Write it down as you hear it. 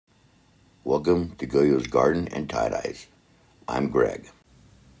Welcome to Goyo's Garden and Tie-Dyes. I'm Greg.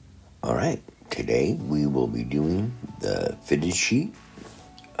 Alright, today we will be doing the fitted sheet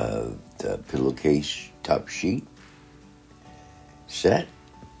of the pillowcase top sheet set.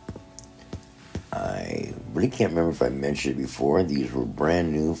 I really can't remember if I mentioned it before. These were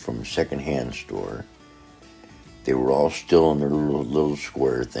brand new from a secondhand store. They were all still in their little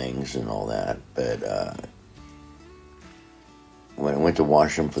square things and all that, but when I went to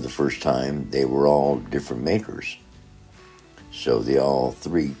wash them for the first time, they were all different makers. So they all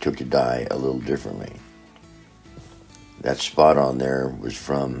three took the dye a little differently. That spot on there was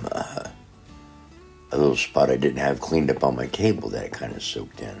from a little spot I didn't have cleaned up on my table that kind of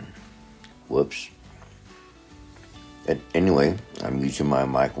soaked in. Whoops. But anyway, I'm using my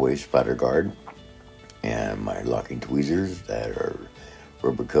microwave splatter guard and my locking tweezers that are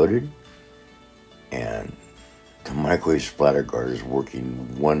rubber coated, and the microwave splatter guard is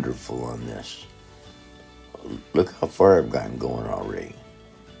working wonderful on this. Look how far I've gotten going already.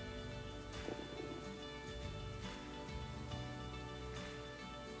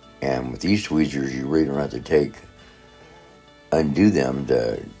 And with these tweezers, you really don't have to undo them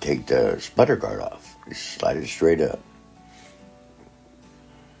to take the splatter guard off. Just slide it straight up.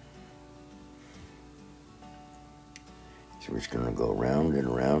 So we're just going to go around and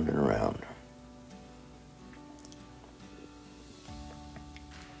around and around.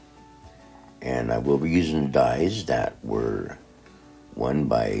 And I will be using the dyes that were won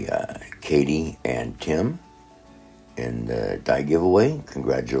by Katie and Tim in the dye giveaway.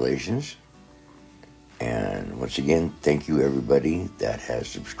 Congratulations. And once again, thank you everybody that has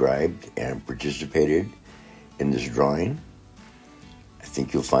subscribed and participated in this drawing. I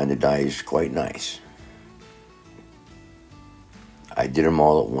think you'll find the dyes quite nice. I did them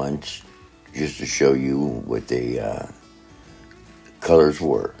all at once just to show you what the colors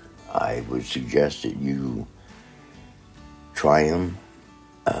were. I would suggest that you try them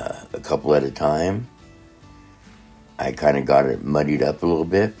a couple at a time. I kind of got it muddied up a little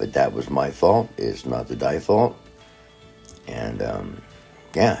bit, but that was my fault. It's not the dye fault. And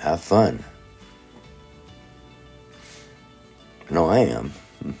yeah, have fun. No, I am.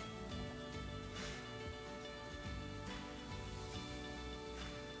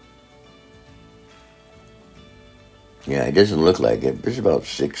 Yeah, it doesn't look like it. It's about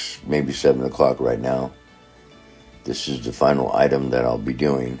 6, maybe 7 o'clock right now. This is the final item that I'll be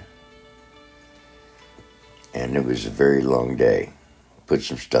doing. And it was a very long day. Put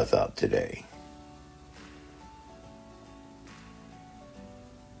some stuff out today.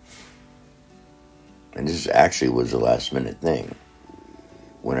 And this actually was a last minute thing.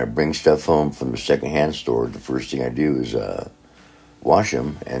 When I bring stuff home from the secondhand store, the first thing I do is wash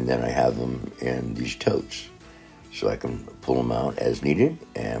them, and then I have them in these totes. So I can pull them out as needed,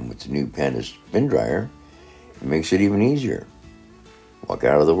 and with the new Panda spin dryer, it makes it even easier. Walk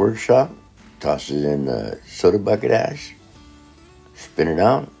out of the workshop, toss it in the soda bucket ash, spin it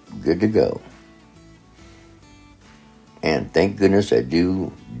out, good to go. And thank goodness I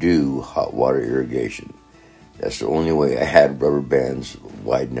do hot water irrigation. That's the only way I had rubber bands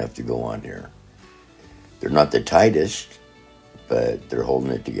wide enough to go on here. They're not the tightest, but they're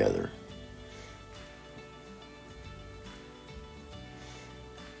holding it together.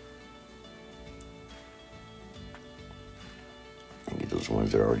 Get those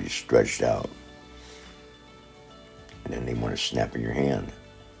ones that are already stretched out, and then they want to snap in your hand.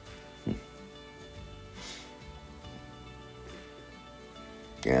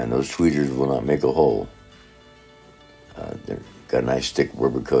 Yeah, and those tweezers will not make a hole. They've got a nice thick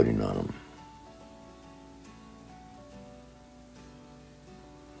rubber coating on them.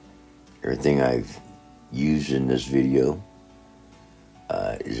 Everything I've used in this video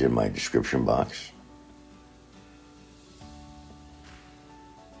is in my description box.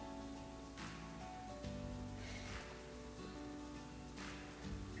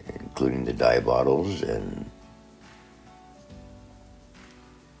 Including the dye bottles and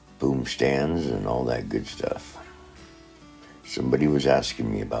boom stands and all that good stuff. Somebody was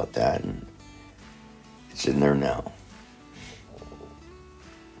asking me about that, and it's in there now.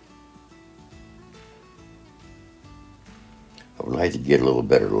 I would like to get a little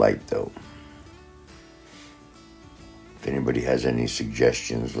better light though. If anybody has any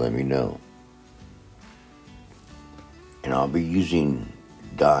suggestions, let me know. And I'll be using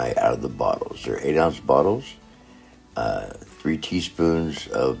dye out of the bottles. They're 8-ounce bottles, 3 teaspoons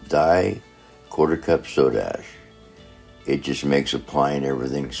of dye, 1/4 cup soda ash. It just makes applying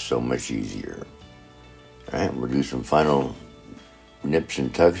everything so much easier. All right, we'll do some final nips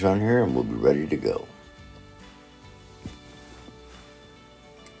and tugs on here, and we'll be ready to go.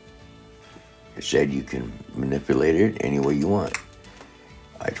 I said you can manipulate it any way you want.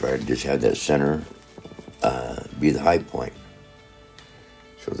 I try to just have that center be the high point.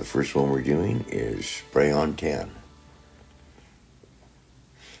 So the first one we're doing is spray on tan.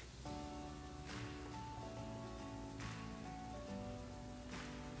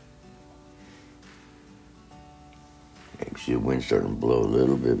 You can see the wind starting to blow a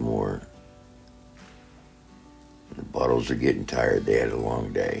little bit more. The bottles are getting tired. They had a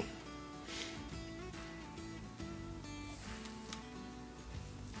long day.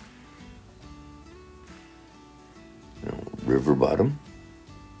 River bottom.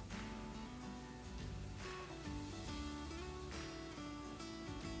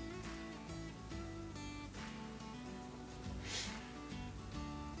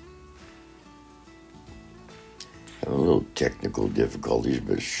 Have a little technical difficulties,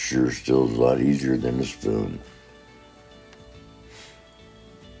 but sure still is a lot easier than a spoon.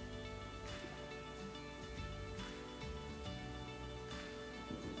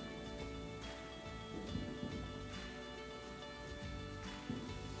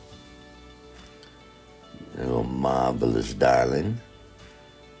 A little marvelous darling.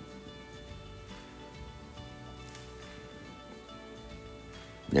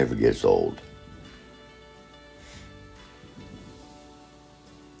 Never gets old.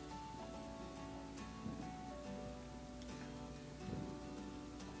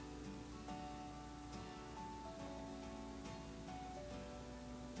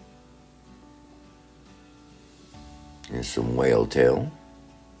 And some whale tail.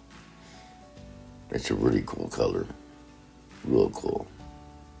 It's a really cool color. Real cool.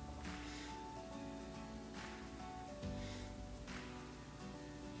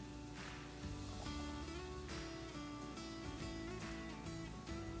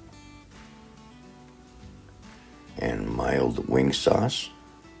 And mild wing sauce.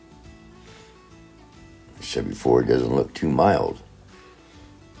 I said before, it doesn't look too mild.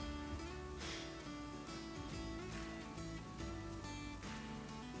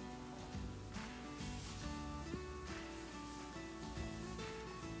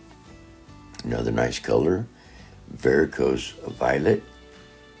 Another nice color, varicose violet.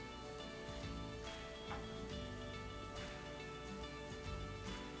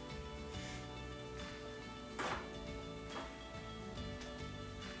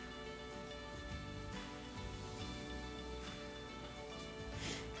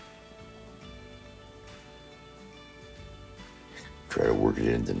 Try to work it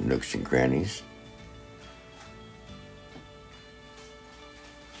into the nooks and crannies.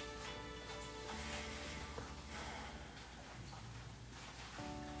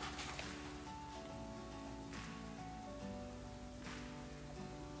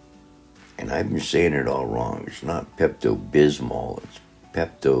 And I've been saying it all wrong. It's not Pepto-Bismol, it's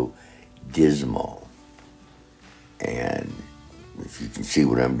Pepto-Dismol. And if you can see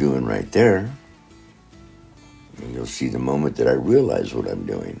what I'm doing right there, and you'll see the moment that I realize what I'm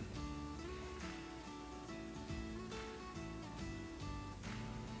doing.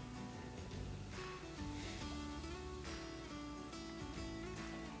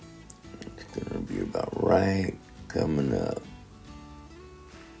 It's going to be about right coming up.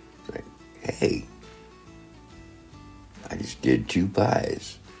 It's like, hey, I just did 2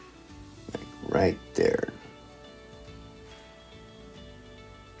 pies. Like right there.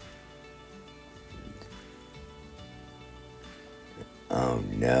 Oh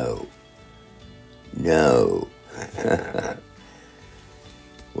no. No.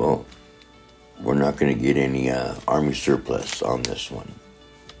 Well, we're not going to get any Army surplus on this one.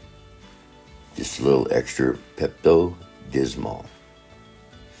 Just a little extra Pepto-Dismol.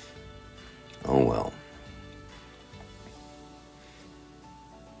 Oh well.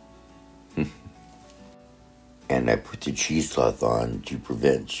 And I put the cheesecloth on to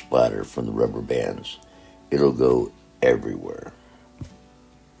prevent splatter from the rubber bands. It'll go everywhere.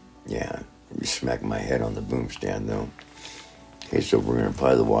 Yeah, just smack my head on the boom stand though. Okay, so we're going to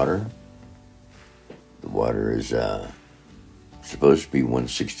apply the water. The water is supposed to be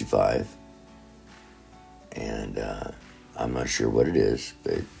 165. And I'm not sure what it is,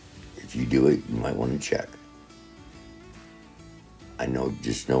 but if you do it, you might want to check.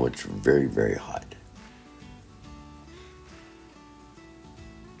 Just know it's very, very hot.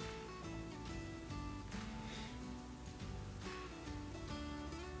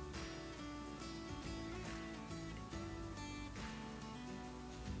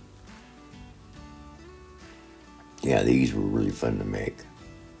 Yeah, these were really fun to make.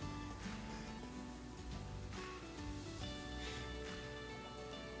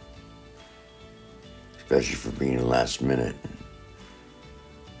 Especially for being last minute.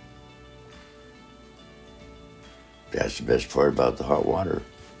 That's the best part about the hot water.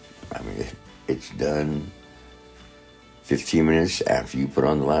 I mean, it's done 15 minutes after you put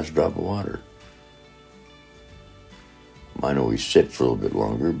on the last drop of water. Mine always sit for a little bit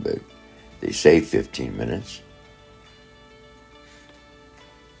longer, but they say 15 minutes.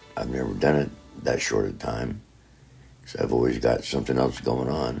 I've never done it that short a time, because I've always got something else going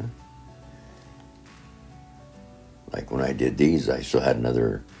on. Like when I did these, I still had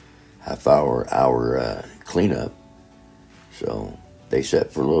another hour cleanup. So they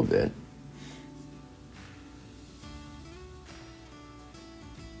set for a little bit.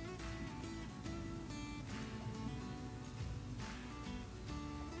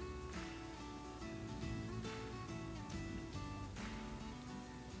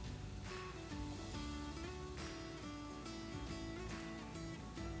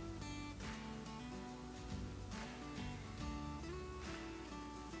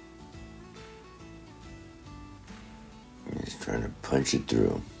 Just trying to punch it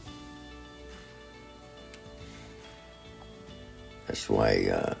through. That's why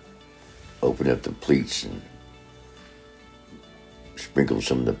I open up the pleats and sprinkle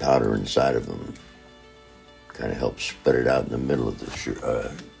some of the powder inside of them. Kind of helps spread it out in the middle of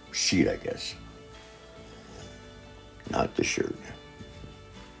the sheet, I guess. Not the shirt.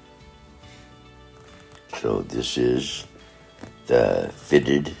 So this is the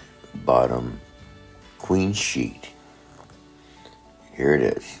fitted bottom queen sheet. Here it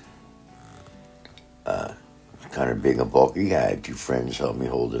is. It's kind of big and bulky. I had two friends help me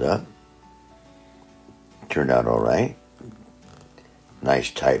hold it up. Turned out all right.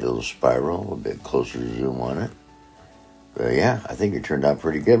 Nice tight little spiral, a bit closer to zoom on it. But yeah, I think it turned out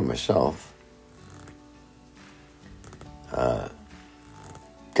pretty good myself.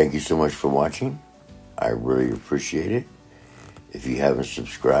 Thank you so much for watching. I really appreciate it. If you haven't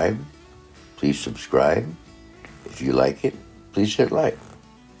subscribed, please subscribe. If you like it, please hit like.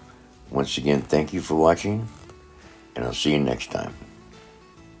 Once again, thank you for watching, and I'll see you next time.